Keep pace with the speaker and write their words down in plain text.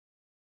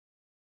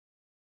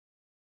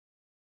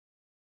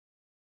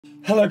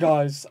Hello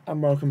guys,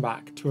 and welcome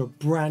back to a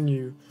brand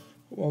new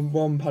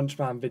One Punch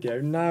Man video.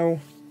 Now,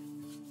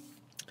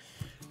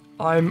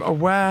 I'm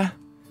aware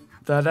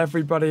that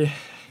everybody's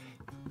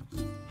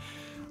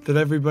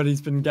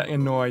been getting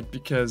annoyed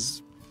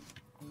because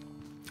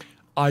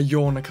I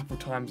yawn a couple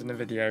times in the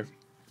video,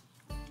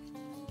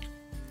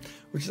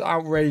 which is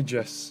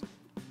outrageous.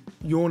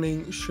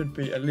 Yawning should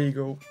be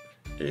illegal.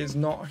 It is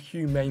not a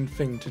humane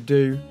thing to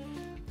do,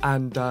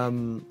 and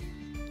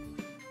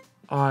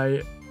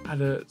I had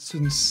a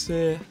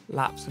sincere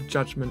lapse of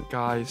judgment,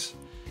 guys,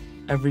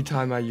 every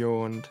time I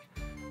yawned,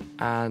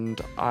 and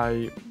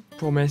I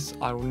promise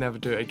I will never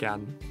do it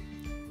again.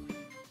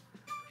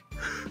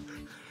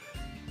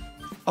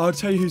 I'll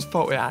tell you whose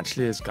fault it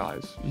actually is,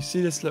 guys. You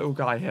see this little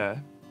guy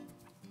here?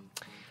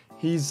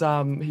 He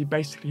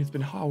basically has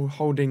been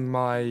holding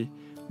my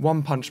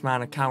One Punch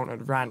Man account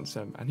at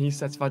ransom, and he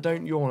says if I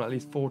don't yawn at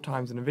least 4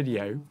 times in a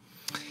video,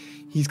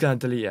 he's gonna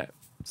delete it.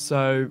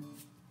 So,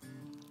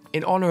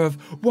 in honor of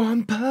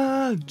One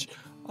Punch,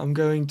 I'm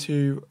going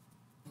to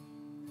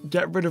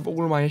get rid of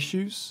all of my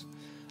issues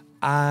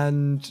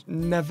and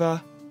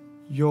never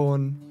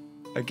yawn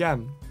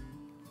again.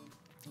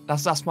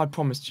 That's my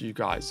promise to you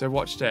guys. So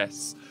watch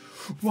this.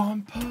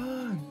 One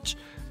Punch.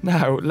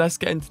 Now let's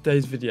get into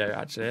today's video.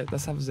 Actually,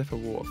 let's have a sip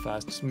of water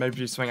first. Just maybe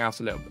do something else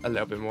a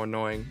little bit more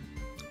annoying.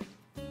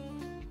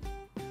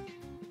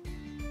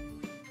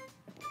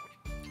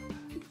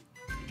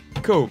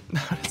 Cool.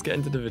 Now let's get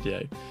into the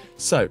video.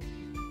 So,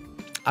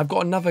 I've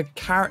got another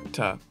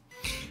character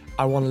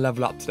I want to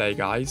level up today,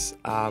 guys.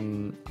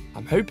 I'm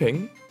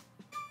hoping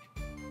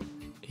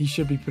he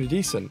should be pretty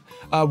decent.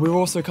 We're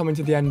also coming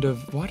to the end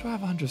of... Why do I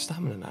have 100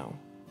 stamina now?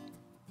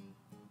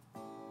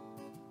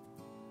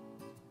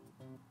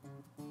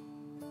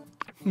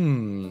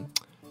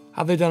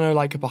 Have they done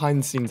a behind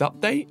the scenes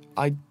update?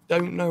 I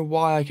don't know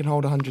why I can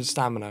hold 100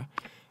 stamina.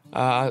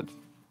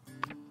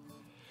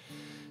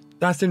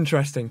 That's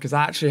interesting, because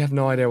I actually have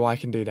no idea why I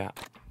can do that.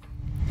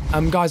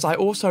 Guys, I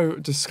also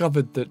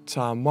discovered that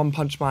One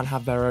Punch Man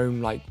have their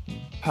own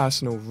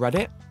personal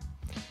Reddit.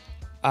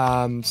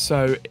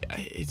 So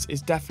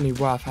it's definitely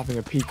worth having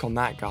a peek on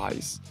that,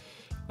 guys.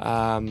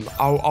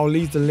 I'll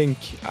leave the link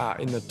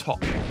in the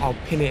top. I'll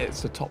pin it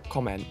as the top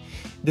comment.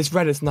 This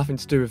Reddit's nothing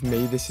to do with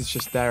me. This is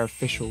just their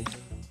official.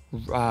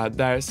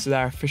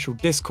 Their official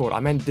Discord.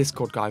 I meant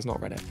Discord, guys, not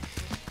Reddit.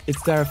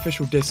 It's their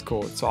official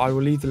Discord. So I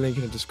will leave the link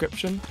in the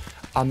description.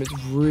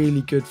 It's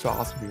really good for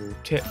asking people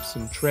tips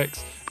and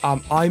tricks.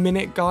 I'm in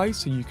it, guys,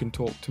 so you can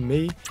talk to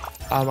me.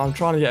 I'm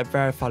trying to get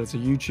verified as a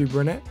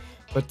YouTuber in it,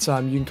 but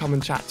you can come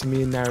and chat to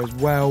me in there as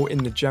well, in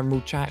the general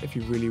chat if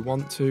you really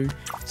want to.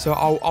 So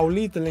I'll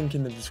leave the link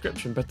in the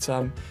description, but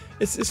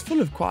it's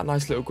full of quite a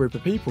nice little group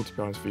of people, to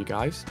be honest with you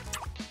guys.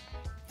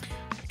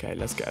 Okay,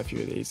 let's get a few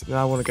of these.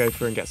 Now I want to go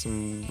through and get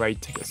some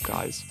raid tickets,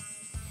 guys.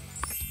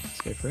 Let's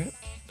go for it.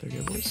 There we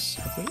go, boys.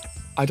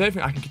 I don't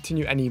think I can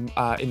continue any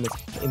in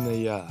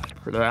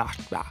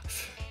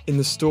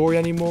the story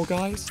anymore,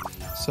 guys.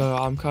 So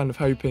I'm kind of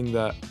hoping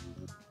that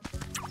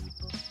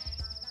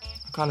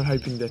I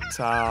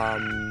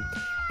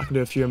can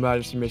do a few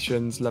emergency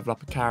missions, level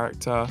up a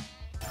character.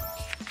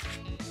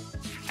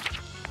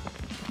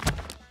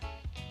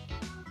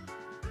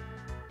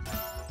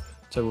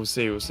 So we'll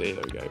see.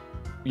 There we go.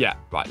 Yeah,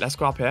 right. Let's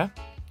go up here,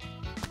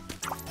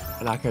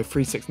 and I can go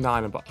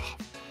 369. But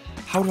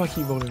how do I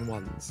keep rolling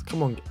ones?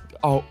 Come on.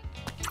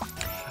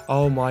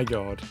 Oh my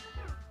god.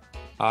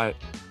 Well,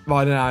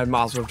 then I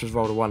might as well just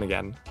roll a 1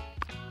 again.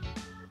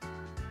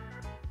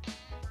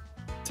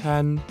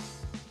 10,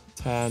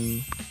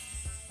 10,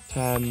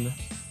 10,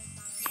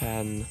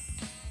 10.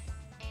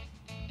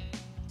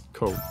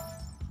 Cool.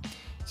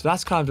 So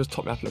that's kind of just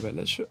topped me up a little bit.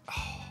 Let's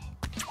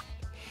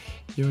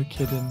you're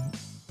kidding.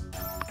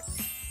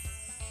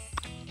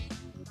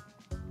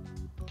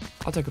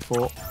 I'll take a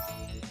 4.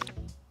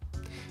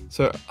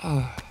 So,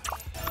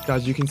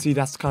 guys, you can see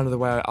that's kind of the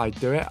way I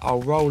do it.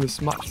 I'll roll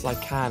as much as I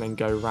can and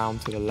go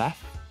round to the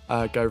left.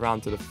 Go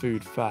round to the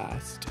food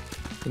first.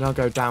 Then I'll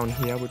go down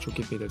here, which will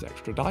give me those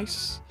extra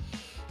dice.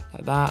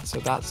 Like that. So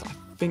I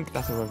think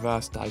that's a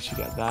reverse dice you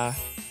get there.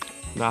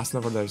 No, that's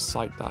another one of those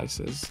sight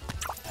dices.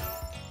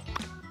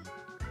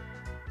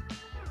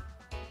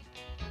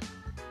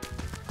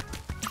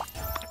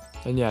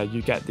 And yeah,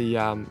 you get the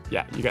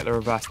you get the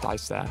reverse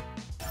dice there.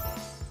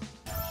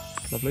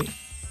 Lovely.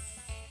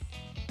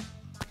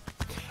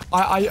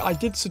 I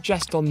did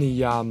suggest on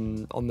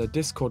the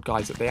Discord,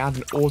 guys, that they add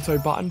an auto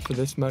button for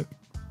this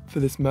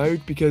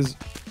mode because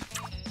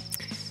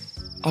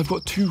I've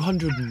got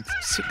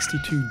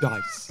 262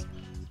 dice.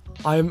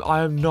 I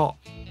am not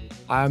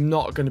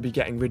going to be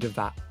getting rid of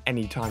that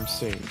anytime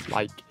soon.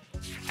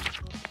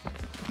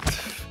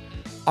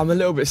 I'm a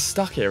little bit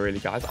stuck here, really,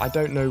 guys. I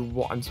don't know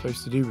what I'm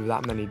supposed to do with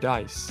that many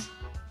dice.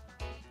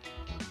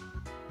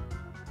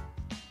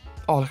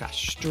 Oh, look at that,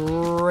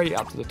 straight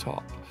up to the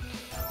top.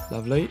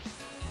 Lovely.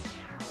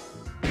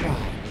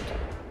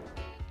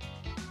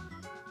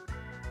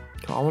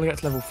 I want to get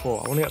to level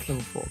 4. Come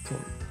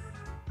on.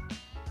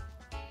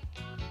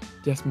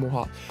 Yes, more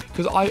heart.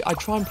 Because I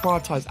try and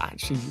prioritize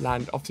actually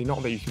land, obviously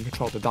not that you can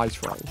control the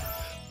dice roll,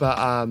 but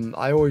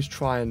I always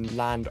try and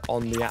land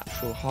on the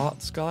actual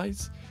hearts,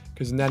 guys,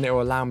 because then it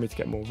will allow me to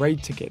get more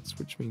raid tickets,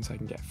 which means I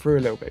can get through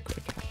a little bit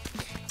quicker.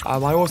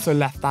 I also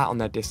left that on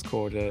their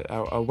Discord,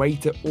 a way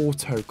to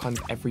auto kind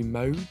of every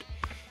mode,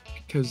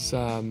 because,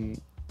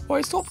 well,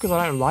 it's not because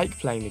I don't like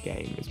playing the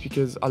game, it's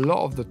because a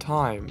lot of the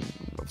time,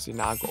 obviously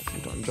now I've got a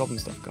full-time job and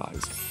stuff,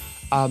 guys,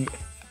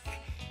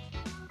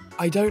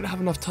 I don't have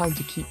enough time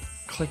to keep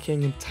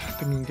clicking and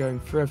tapping and going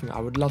through everything.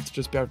 I would love to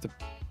just be able to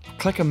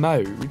click a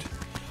mode,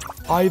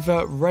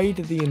 either raid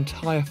the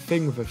entire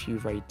thing with a few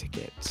raid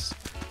tickets.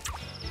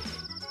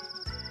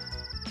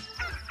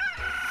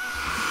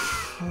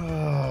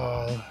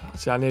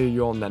 See, I nearly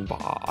yawned then, but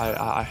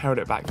I held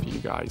it back for you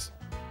guys.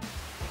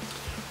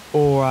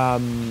 Or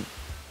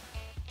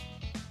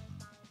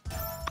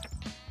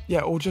yeah,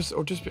 or just be,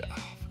 oh,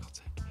 for God's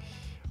sake,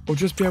 or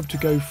just be able to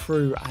go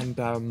through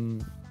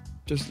and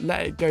just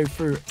let it go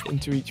through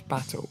into each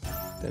battle.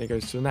 Then it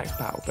goes to the next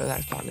battle, but the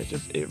next battle,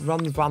 it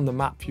runs around the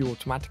map for you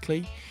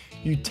automatically.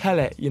 You tell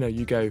it, you know,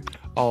 you go,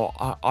 oh,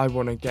 I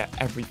want to get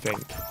everything,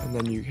 and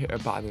then you hit a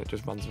button and it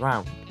just runs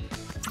around.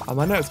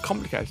 I know it's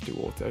complicated to do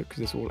auto because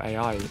it's all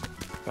AI,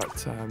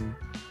 but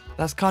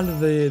that's kind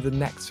of the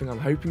next thing I'm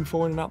hoping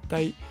for in an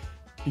update,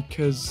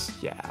 because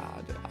yeah,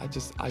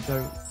 I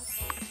don't.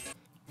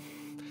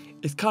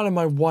 It's kind of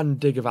my one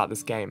dig about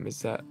this game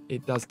is that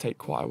it does take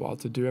quite a while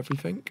to do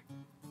everything.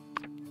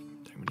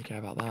 Don't really care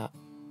about that.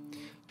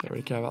 Don't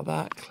really care about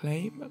that.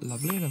 Claim,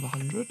 lovely, another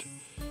 100,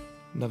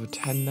 another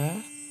 10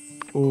 there.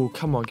 Oh,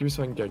 come on, give me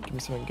something good. Give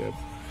me something good.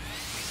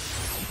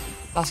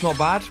 That's not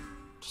bad.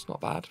 It's not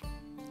bad.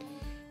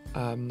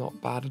 Not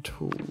bad at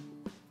all.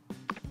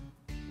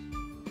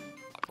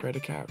 Upgrade a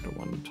character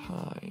one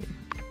time.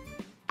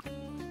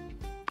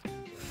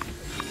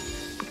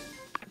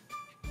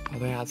 Oh,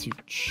 they actually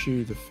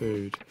chew the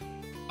food.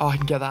 Oh, I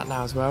can get that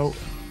now as well.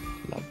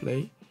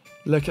 Lovely.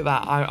 Look at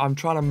that. I'm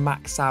trying to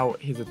max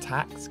out his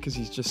attacks because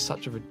he's just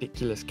such a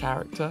ridiculous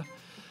character.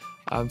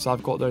 So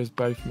I've got those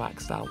both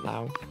maxed out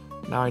now.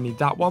 Now I need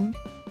that one.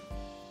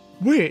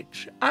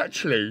 Which,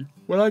 actually,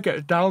 when I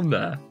get down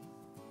there,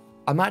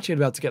 I'm actually going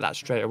to be able to get that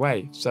straight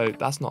away. So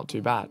that's not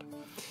too bad.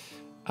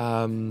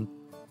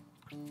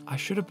 I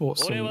should have bought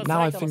some,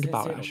 now I think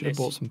about it, I should have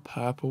bought some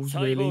purples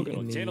really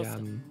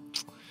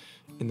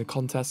in the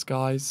contest,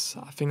 guys.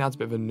 I think that's a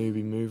bit of a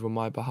newbie move on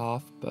my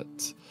behalf,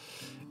 but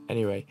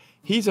anyway,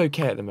 he's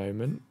okay at the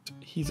moment.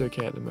 He's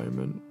okay at the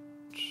moment.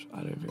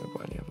 I don't think I've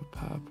got any other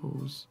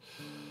purples.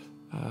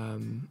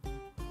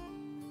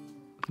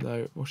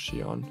 No, what's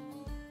she on?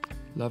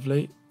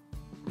 Lovely.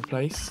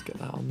 Replace, get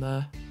that on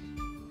there.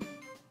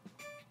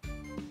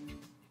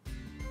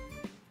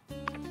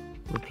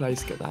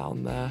 Replace, get that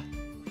on there.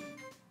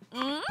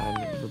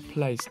 And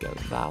replace, get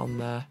that on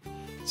there.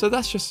 So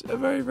that's just a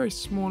very, very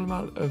small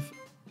amount of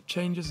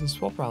changes and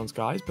swap rounds,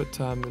 guys, but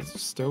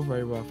it's still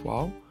very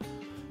worthwhile.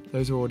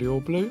 Those are already all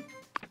blue.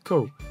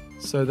 Cool.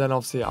 So then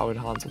obviously I'll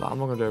enhance that. I'm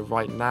not going to do it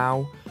right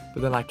now,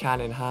 but then I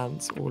can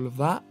enhance all of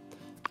that.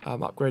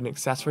 Upgrade an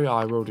accessory. Oh,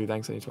 I will do then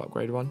because I need to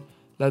upgrade one.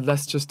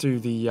 Let's just do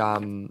the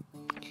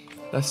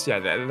let's do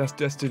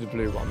the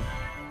blue one.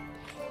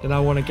 Then I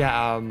want to get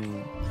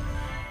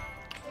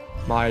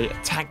my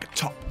tank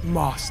top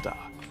master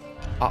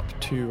up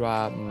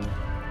to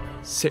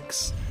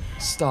 6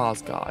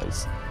 stars,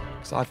 guys.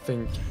 Because I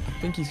think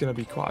he's going to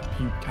be quite a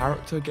huge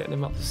character, getting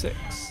him up to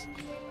 6.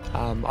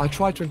 I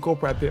tried to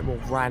incorporate a bit more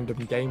random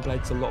gameplay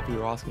because a lot of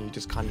you are asking, you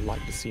just kind of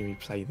like to see me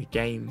play the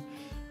game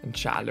and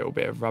chat a little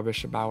bit of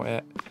rubbish about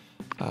it.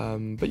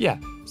 But yeah,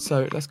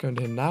 so let's go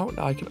into him now.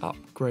 Now I can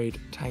upgrade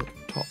tank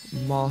top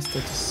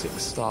master to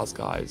 6 stars,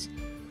 guys.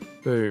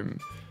 Boom.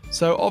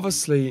 So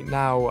obviously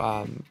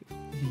now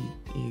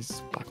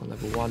he's back on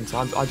level 1, so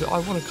I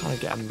want to kind of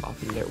get him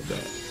up a little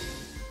bit.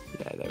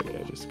 Yeah, there we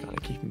go, just kind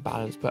of keep him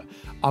balanced. But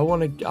I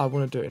want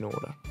to do it in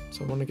order.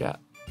 So I want to get.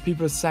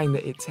 People are saying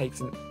that it takes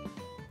an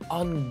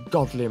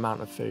ungodly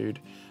amount of food,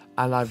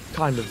 and I've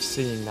kind of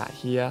seen that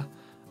here.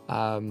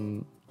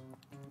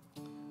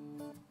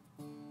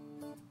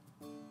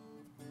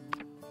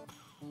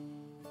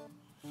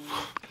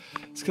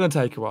 It's gonna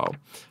take a while,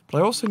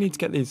 but I also need to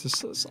get these.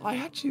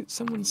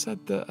 Someone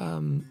said that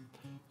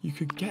you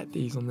could get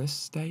these on this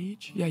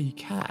stage. Yeah, you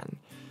can,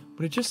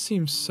 but it just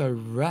seems so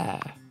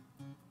rare.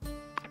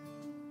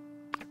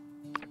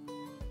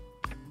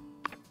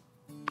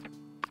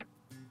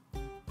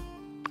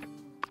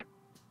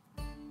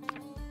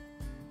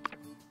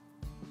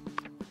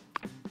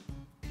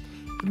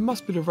 It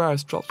must be the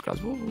rarest drops, guys.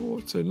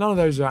 So none of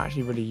those are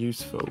actually really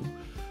useful.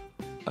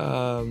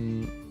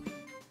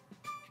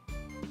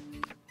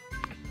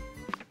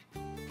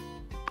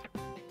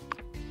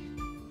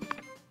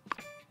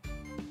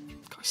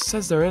 It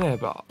says they're in here,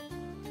 but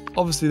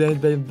obviously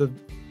the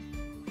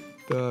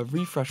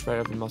refresh rate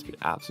of them must be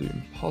absolutely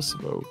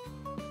impossible.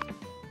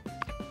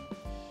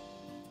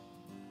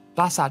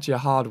 That's actually a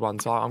hard one,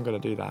 so I'm going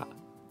to do that.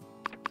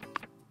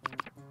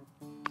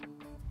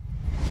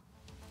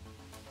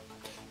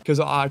 Because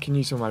I can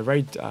use some of my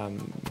raid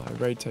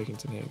raid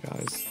tokens in here,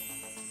 guys.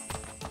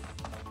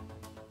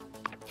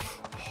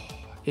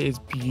 It is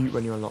beautiful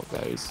when you unlock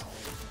those.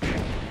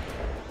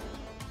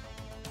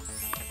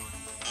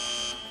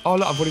 Oh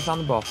look, I've already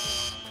found the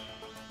boss.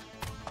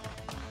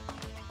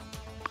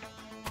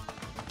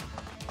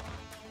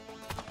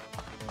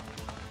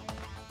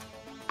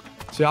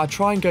 So yeah, I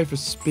try and go for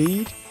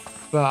speed,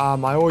 but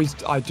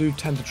I do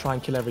tend to try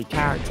and kill every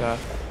character,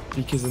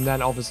 because and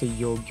then obviously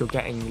you're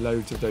getting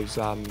loads of those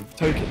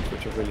tokens,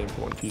 which are really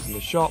important to use in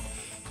the shop.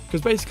 Because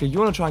basically you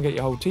want to try and get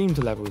your whole team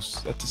to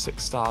levels to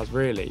 6 stars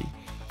really.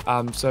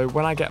 So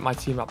when I get my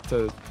team up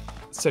to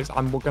 6,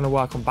 we're going to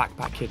work on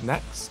Backpack Kid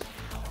next.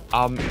 It's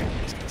going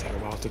to take a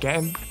while to get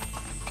him,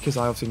 because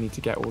I obviously need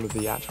to get all of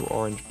the actual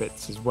orange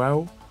bits as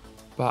well.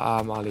 But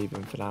I'll leave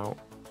him for now.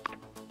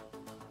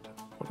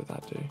 What did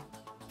that do?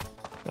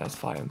 Let's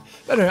fight him.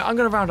 But anyway, I'm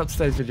going to round up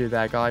today's video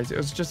there, guys. It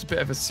was just a bit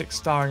of a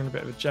 6-star and a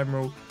bit of a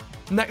general.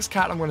 Next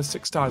cat I'm going to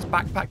 6-star is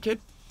Backpack Kid.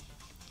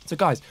 So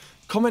guys,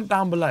 comment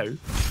down below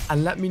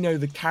and let me know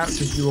the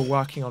characters you are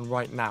working on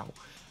right now.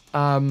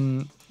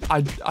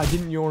 I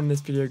didn't yawn in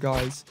this video,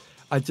 guys.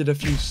 I did a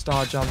few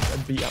star jumps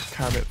and beat up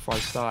Kermit before I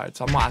started,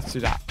 so I might have to do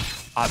that.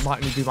 I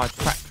might need to do my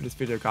prep for this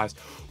video, guys.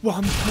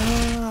 One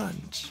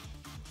punch!